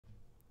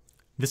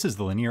This is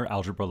the Linear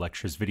Algebra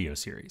Lectures video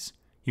series.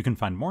 You can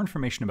find more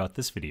information about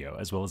this video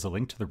as well as a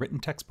link to the written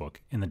textbook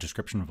in the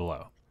description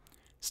below.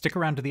 Stick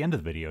around to the end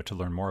of the video to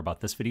learn more about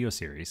this video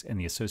series and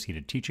the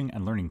associated teaching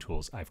and learning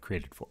tools I've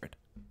created for it.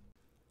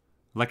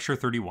 Lecture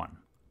 31,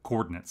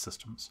 Coordinate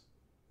Systems.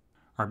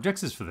 Our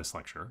objectives for this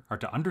lecture are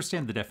to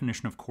understand the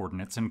definition of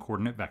coordinates and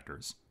coordinate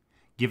vectors,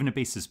 given a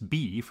basis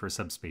B for a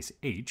subspace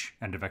H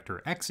and a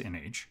vector x in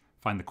H,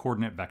 find the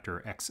coordinate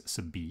vector x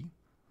sub b,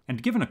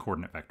 and given a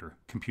coordinate vector,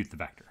 compute the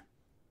vector.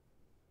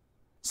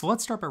 So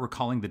let's start by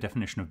recalling the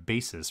definition of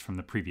basis from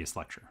the previous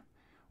lecture.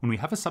 When we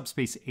have a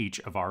subspace H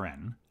of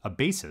Rn, a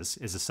basis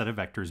is a set of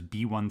vectors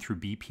b1 through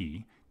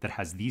bp that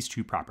has these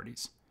two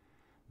properties.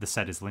 The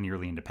set is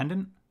linearly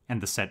independent,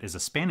 and the set is a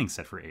spanning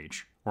set for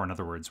H, or in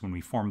other words, when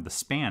we form the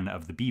span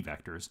of the b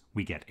vectors,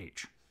 we get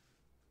H.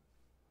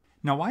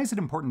 Now, why is it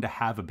important to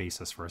have a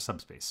basis for a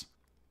subspace?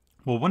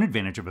 Well, one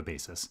advantage of a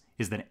basis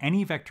is that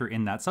any vector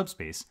in that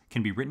subspace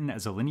can be written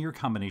as a linear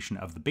combination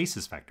of the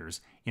basis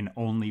vectors in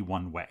only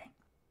one way.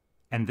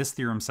 And this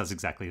theorem says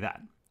exactly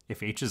that.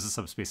 If H is a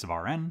subspace of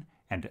Rn,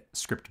 and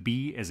script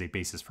b is a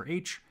basis for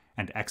H,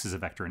 and x is a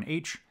vector in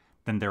H,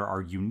 then there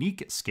are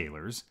unique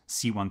scalars,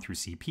 c1 through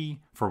cp,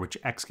 for which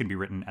x can be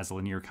written as a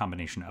linear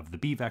combination of the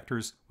b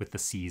vectors, with the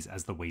c's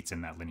as the weights in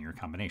that linear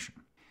combination.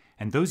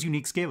 And those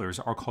unique scalars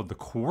are called the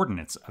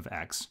coordinates of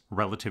x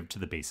relative to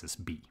the basis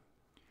b.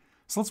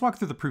 So let's walk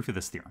through the proof of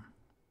this theorem.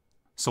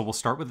 So we'll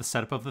start with the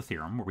setup of the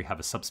theorem, where we have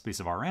a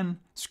subspace of Rn,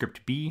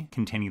 script b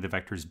containing the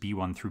vectors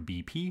b1 through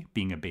bp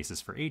being a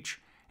basis for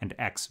H, and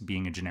x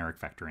being a generic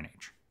vector in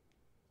H.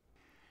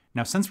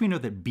 Now, since we know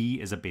that b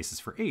is a basis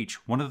for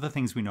H, one of the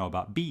things we know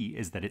about b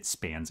is that it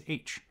spans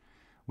H,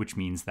 which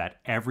means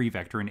that every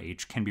vector in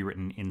H can be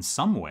written in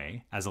some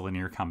way as a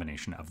linear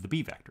combination of the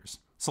b vectors.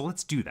 So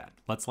let's do that.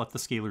 Let's let the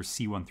scalars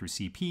c1 through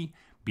cp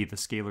be the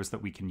scalars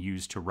that we can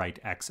use to write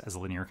x as a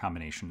linear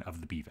combination of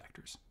the b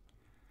vectors.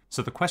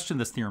 So the question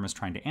this theorem is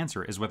trying to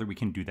answer is whether we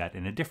can do that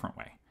in a different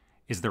way.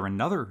 Is there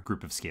another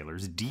group of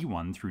scalars,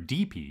 d1 through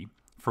dp,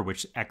 for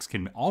which x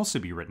can also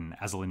be written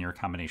as a linear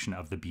combination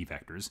of the b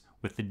vectors,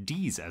 with the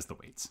d's as the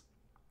weights?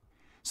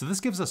 So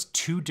this gives us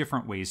two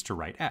different ways to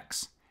write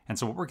x, and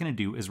so what we're going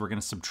to do is we're going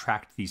to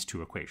subtract these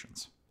two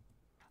equations.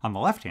 On the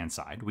left-hand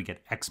side, we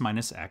get x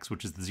minus x,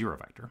 which is the zero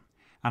vector,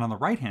 and on the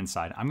right-hand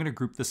side, I'm going to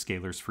group the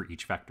scalars for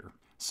each vector.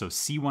 So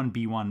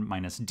c1b1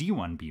 minus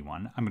d1b1,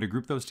 I'm going to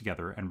group those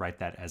together and write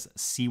that as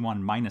c1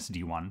 minus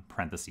d1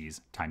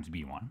 parentheses times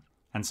b1,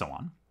 and so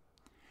on.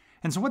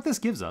 And so what this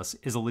gives us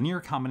is a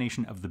linear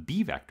combination of the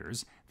b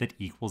vectors that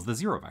equals the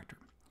zero vector.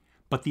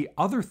 But the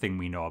other thing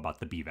we know about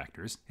the b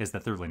vectors is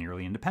that they're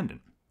linearly independent.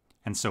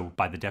 And so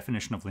by the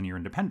definition of linear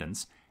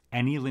independence,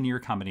 any linear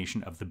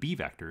combination of the b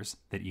vectors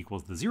that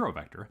equals the zero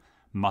vector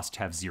must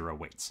have zero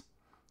weights.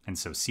 And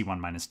so c1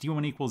 minus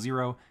d1 equals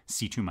 0,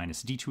 c2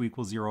 minus d2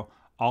 equals 0.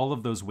 All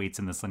of those weights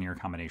in this linear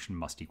combination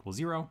must equal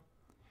 0.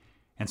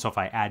 And so if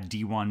I add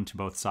d1 to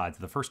both sides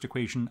of the first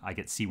equation, I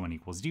get c1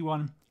 equals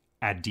d1.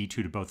 Add d2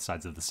 to both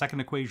sides of the second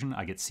equation,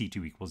 I get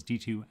c2 equals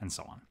d2, and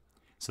so on.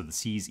 So the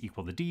c's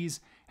equal the d's,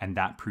 and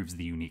that proves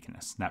the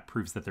uniqueness. That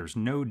proves that there's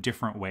no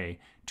different way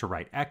to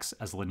write x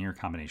as a linear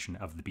combination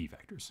of the b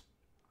vectors.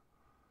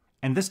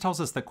 And this tells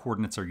us that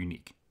coordinates are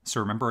unique. So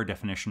remember our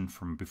definition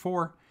from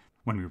before.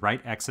 When we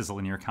write x as a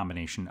linear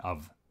combination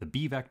of the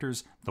b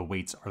vectors, the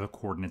weights are the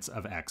coordinates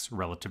of x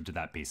relative to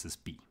that basis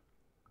b.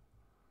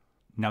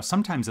 Now,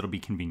 sometimes it'll be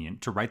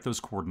convenient to write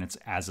those coordinates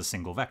as a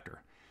single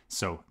vector.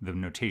 So the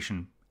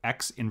notation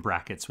x in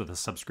brackets with a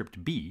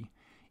subscript b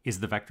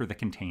is the vector that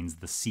contains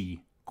the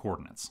c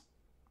coordinates.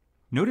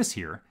 Notice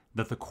here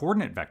that the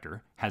coordinate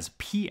vector has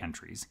p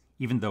entries,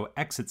 even though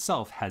x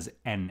itself has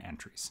n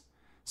entries.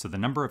 So the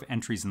number of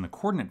entries in the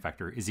coordinate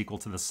vector is equal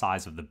to the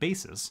size of the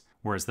basis,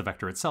 whereas the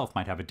vector itself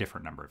might have a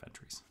different number of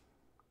entries.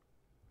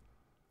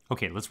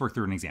 Okay, let's work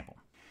through an example.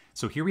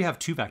 So here we have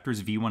two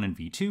vectors v1 and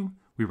v2.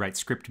 We write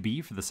script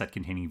b for the set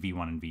containing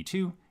v1 and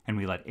v2, and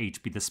we let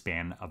h be the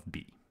span of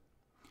b.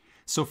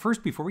 So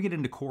first, before we get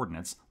into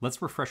coordinates,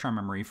 let's refresh our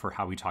memory for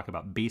how we talk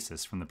about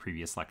basis from the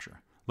previous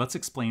lecture. Let's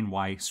explain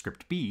why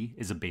script b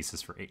is a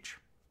basis for h.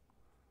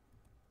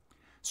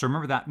 So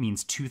remember, that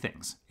means two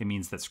things. It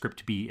means that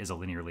script b is a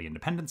linearly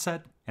independent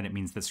set, and it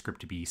means that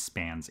script b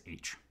spans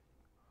H.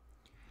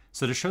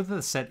 So to show that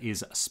the set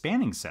is a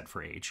spanning set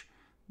for H,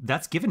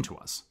 that's given to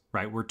us,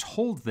 right? We're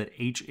told that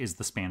H is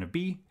the span of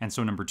B, and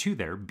so number 2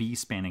 there, B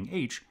spanning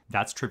H,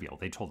 that's trivial.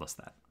 They told us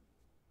that.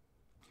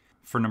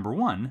 For number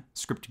 1,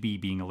 script b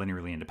being a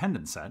linearly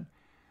independent set,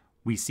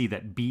 we see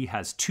that B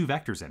has two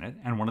vectors in it,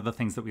 and one of the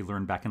things that we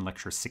learned back in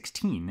lecture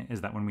 16 is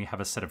that when we have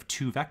a set of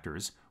two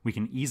vectors, we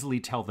can easily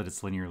tell that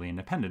it's linearly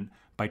independent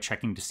by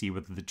checking to see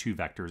whether the two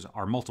vectors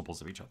are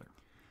multiples of each other.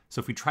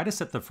 So if we try to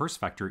set the first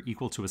vector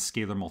equal to a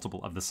scalar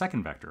multiple of the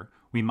second vector,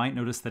 we might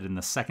notice that in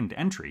the second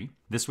entry,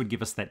 this would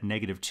give us that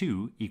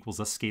 -2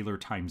 equals a scalar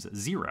times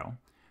 0,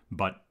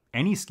 but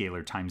any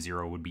scalar times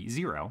 0 would be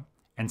 0,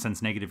 and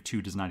since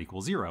 -2 does not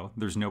equal 0,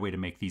 there's no way to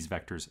make these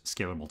vectors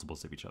scalar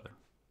multiples of each other.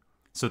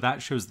 So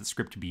that shows that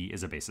script b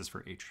is a basis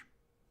for H.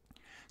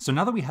 So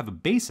now that we have a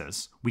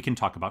basis, we can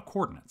talk about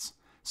coordinates.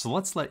 So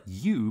let's let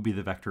u be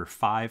the vector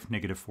 5,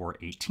 -4,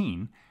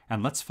 18,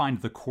 and let's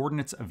find the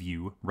coordinates of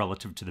u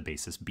relative to the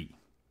basis b.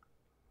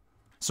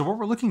 So what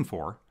we're looking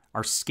for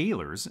are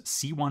scalars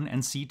c1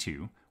 and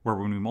c2, where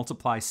when we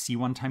multiply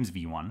c1 times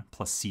v1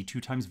 plus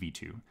c2 times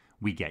v2,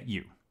 we get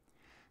u.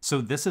 So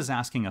this is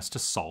asking us to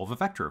solve a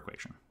vector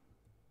equation.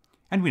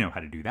 And we know how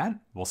to do that.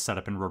 We'll set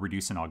up and row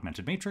reduce an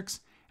augmented matrix,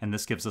 and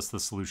this gives us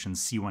the solution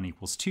c1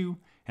 equals 2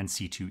 and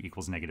c2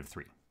 equals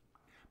 -3.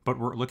 But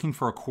we're looking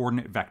for a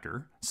coordinate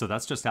vector, so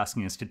that's just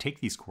asking us to take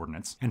these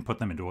coordinates and put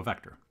them into a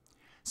vector.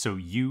 So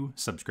u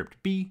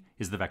subscript b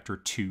is the vector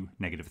 2,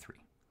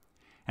 -3.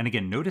 And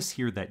again, notice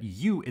here that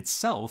u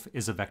itself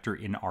is a vector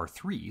in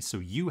R3, so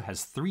u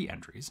has 3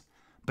 entries,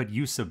 but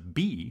u sub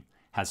b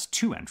has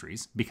 2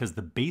 entries because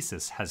the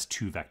basis has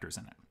 2 vectors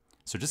in it.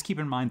 So just keep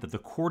in mind that the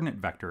coordinate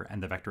vector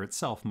and the vector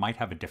itself might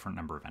have a different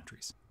number of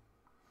entries.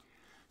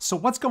 So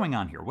what's going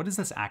on here? What does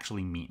this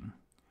actually mean?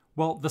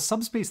 Well, the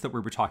subspace that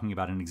we were talking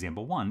about in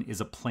example 1 is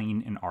a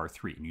plane in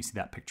R3, and you see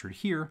that pictured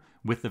here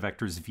with the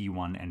vectors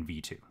v1 and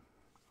v2.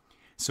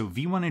 So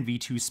v1 and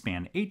v2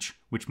 span H,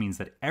 which means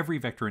that every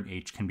vector in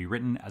H can be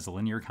written as a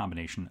linear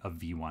combination of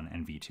v1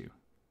 and v2.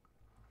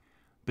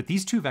 But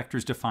these two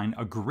vectors define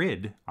a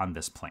grid on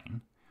this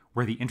plane,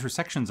 where the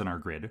intersections in our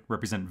grid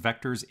represent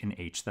vectors in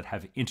H that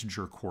have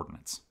integer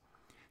coordinates.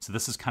 So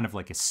this is kind of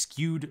like a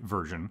skewed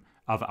version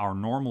of our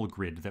normal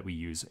grid that we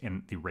use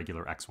in the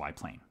regular xy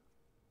plane.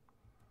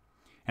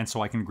 And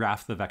so I can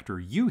graph the vector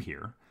u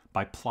here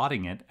by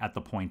plotting it at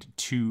the point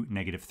 2,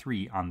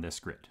 -3 on this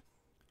grid.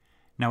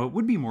 Now it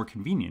would be more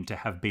convenient to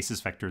have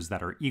basis vectors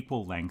that are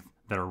equal length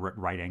that are at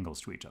right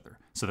angles to each other,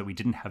 so that we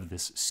didn't have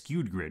this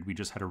skewed grid, we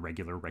just had a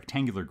regular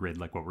rectangular grid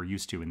like what we're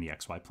used to in the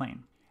xy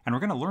plane. And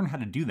we're going to learn how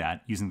to do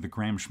that using the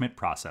Gram-Schmidt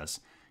process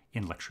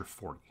in lecture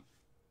 40.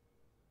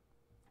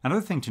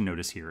 Another thing to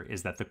notice here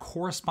is that the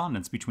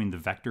correspondence between the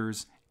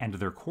vectors and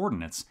their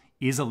coordinates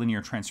is a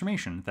linear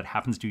transformation that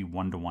happens to be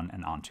one-to-one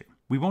and onto.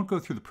 We won't go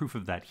through the proof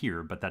of that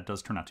here, but that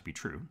does turn out to be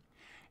true.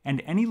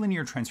 And any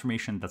linear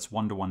transformation that's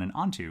one-to-one and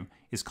onto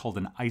is called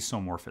an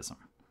isomorphism.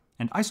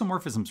 And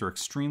isomorphisms are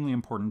extremely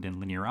important in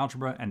linear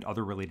algebra and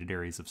other related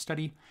areas of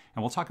study,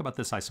 and we'll talk about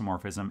this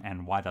isomorphism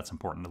and why that's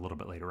important a little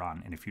bit later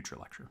on in a future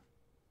lecture.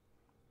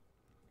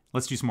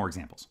 Let's do some more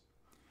examples.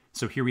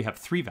 So here we have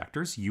 3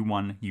 vectors,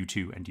 u1,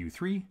 u2, and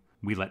u3.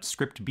 We let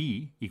script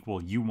b equal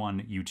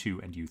u1, u2,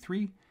 and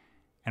u3,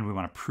 and we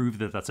want to prove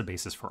that that's a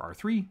basis for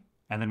R3,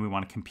 and then we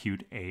want to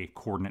compute a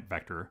coordinate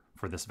vector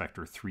for this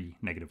vector 3,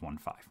 -1,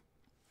 5.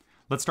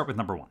 Let's start with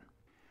number 1.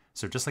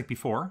 So just like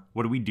before,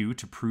 what do we do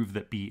to prove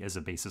that b is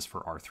a basis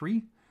for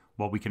R3?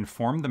 Well, we can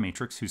form the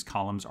matrix whose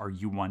columns are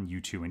u1,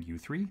 u2, and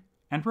u3,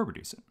 and row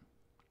reduce it.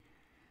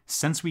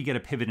 Since we get a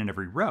pivot in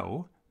every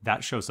row,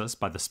 that shows us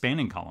by the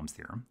spanning columns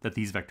theorem that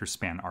these vectors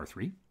span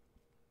R3.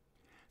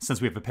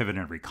 Since we have a pivot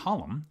in every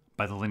column,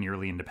 by the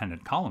linearly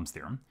independent columns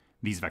theorem,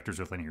 these vectors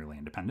are linearly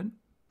independent,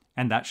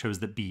 and that shows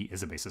that b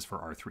is a basis for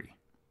R3.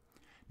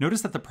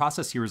 Notice that the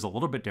process here is a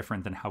little bit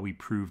different than how we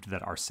proved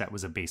that our set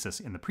was a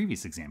basis in the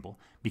previous example,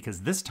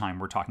 because this time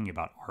we're talking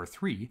about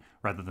R3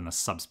 rather than a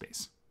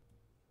subspace.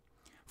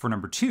 For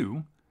number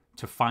 2,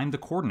 to find the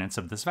coordinates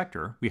of this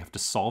vector, we have to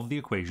solve the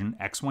equation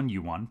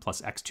x1u1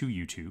 plus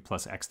x2u2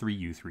 plus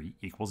x3u3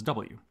 equals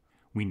w.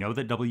 We know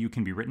that w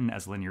can be written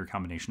as a linear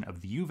combination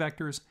of the u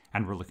vectors,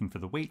 and we're looking for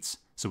the weights,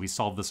 so we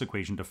solve this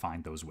equation to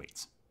find those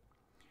weights.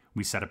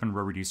 We set up and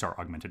row reduce our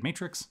augmented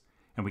matrix,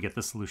 and we get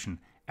the solution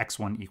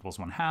x1 equals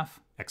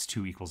 1/2,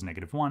 x2 equals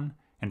 -1,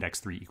 and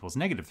x3 equals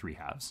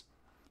 -3/2.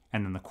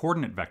 And then the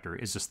coordinate vector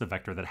is just the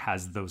vector that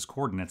has those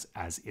coordinates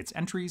as its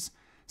entries,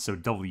 so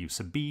w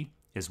sub b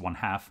is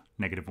 1/2,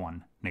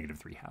 -1,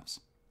 -3/2.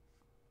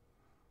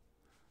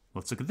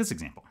 Let's look at this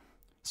example.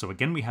 So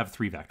again, we have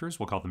 3 vectors.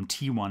 We'll call them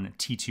t1,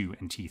 t2,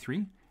 and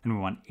t3, and we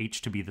want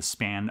h to be the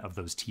span of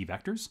those t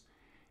vectors.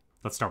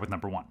 Let's start with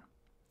number 1.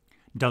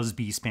 Does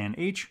b span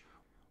h?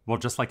 Well,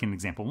 just like in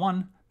example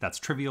 1, that's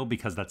trivial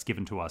because that's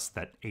given to us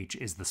that h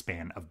is the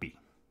span of b.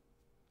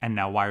 And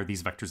now why are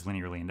these vectors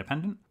linearly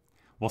independent?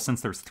 Well,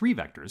 since there's 3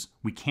 vectors,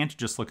 we can't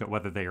just look at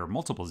whether they are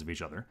multiples of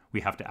each other.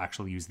 We have to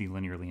actually use the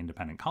linearly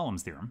independent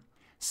columns theorem.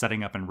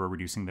 Setting up and row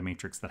reducing the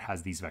matrix that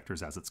has these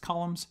vectors as its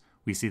columns,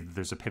 we see that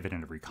there's a pivot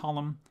in every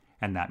column,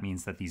 and that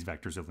means that these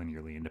vectors are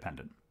linearly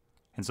independent.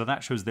 And so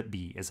that shows that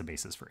b is a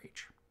basis for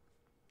h.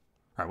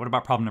 All right, what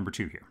about problem number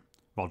 2 here?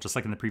 Well, just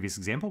like in the previous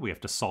example, we have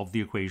to solve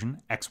the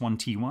equation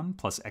x1t1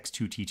 plus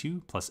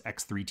x2t2 plus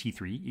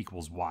x3t3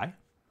 equals y.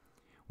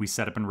 We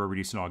set up and row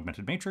reduce an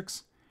augmented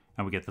matrix,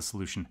 and we get the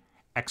solution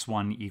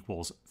x1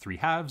 equals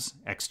 3/2,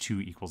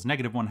 x2 equals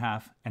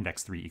 -1/2, and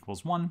x3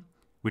 equals 1,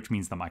 which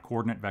means that my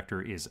coordinate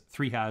vector is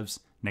 3/2,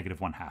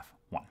 -1/2,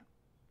 1.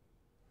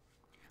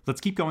 Let's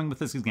keep going with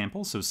this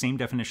example, so same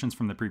definitions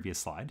from the previous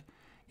slide.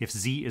 If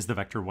z is the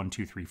vector 1,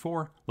 2, 3,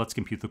 4, let's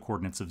compute the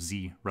coordinates of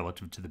z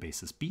relative to the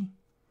basis b.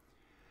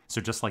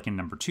 So just like in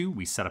number 2,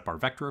 we set up our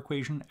vector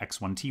equation,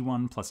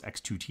 x1t1 plus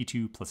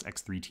x2t2 plus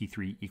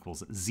x3t3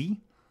 equals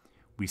z.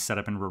 We set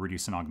up and row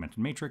reduce an augmented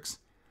matrix,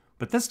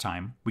 But this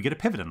time, we get a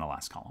pivot in the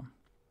last column.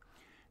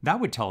 That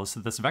would tell us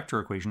that this vector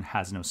equation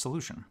has no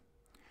solution.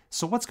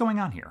 So what's going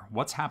on here?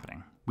 What's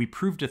happening? We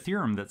proved a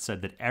theorem that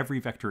said that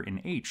every vector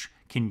in H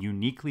can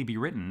uniquely be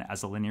written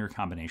as a linear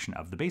combination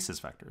of the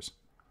basis vectors.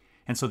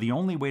 And so the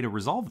only way to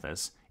resolve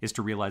this is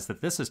to realize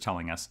that this is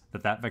telling us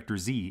that that vector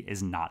z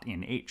is not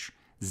in H.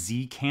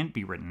 Z can't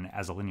be written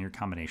as a linear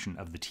combination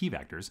of the t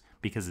vectors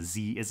because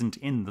z isn't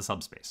in the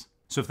subspace.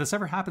 So if this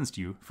ever happens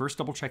to you, first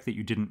double check that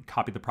you didn't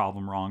copy the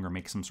problem wrong or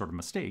make some sort of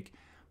mistake,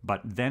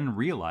 but then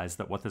realize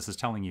that what this is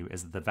telling you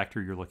is that the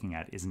vector you're looking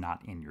at is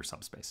not in your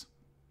subspace.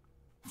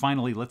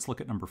 Finally, let's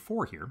look at number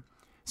 4 here.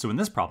 So in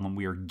this problem,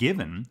 we are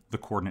given the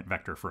coordinate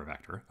vector for a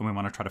vector, and we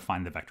want to try to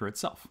find the vector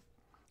itself.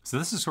 So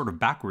this is sort of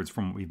backwards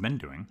from what we've been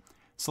doing.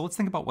 So let's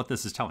think about what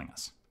this is telling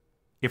us.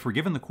 If we're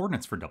given the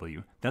coordinates for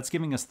w, that's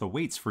giving us the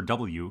weights for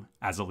w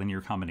as a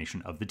linear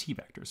combination of the t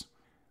vectors,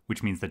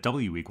 which means that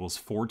w equals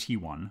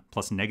 4t1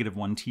 plus negative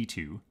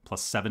 1t2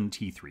 plus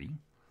 7t3.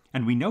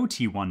 And we know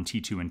t1,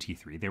 t2, and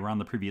t3. They were on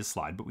the previous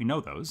slide, but we know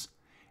those.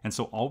 And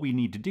so all we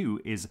need to do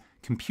is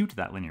compute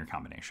that linear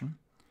combination.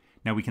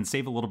 Now we can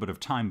save a little bit of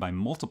time by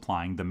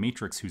multiplying the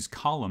matrix whose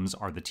columns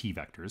are the t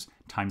vectors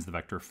times the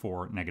vector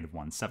 4, negative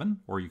 1, 7,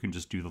 or you can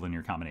just do the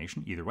linear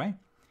combination either way.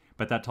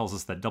 But that tells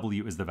us that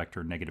w is the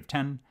vector negative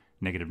 10,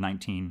 negative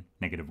 19,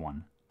 negative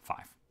 1,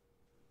 5.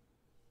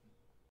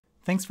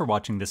 Thanks for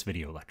watching this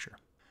video lecture.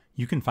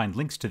 You can find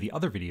links to the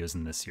other videos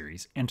in this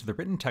series and to the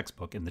written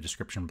textbook in the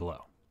description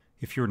below.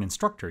 If you're an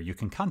instructor, you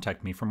can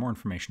contact me for more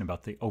information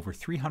about the over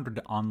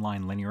 300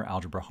 online linear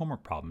algebra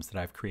homework problems that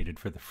I've created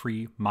for the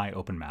free My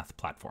Open Math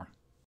platform.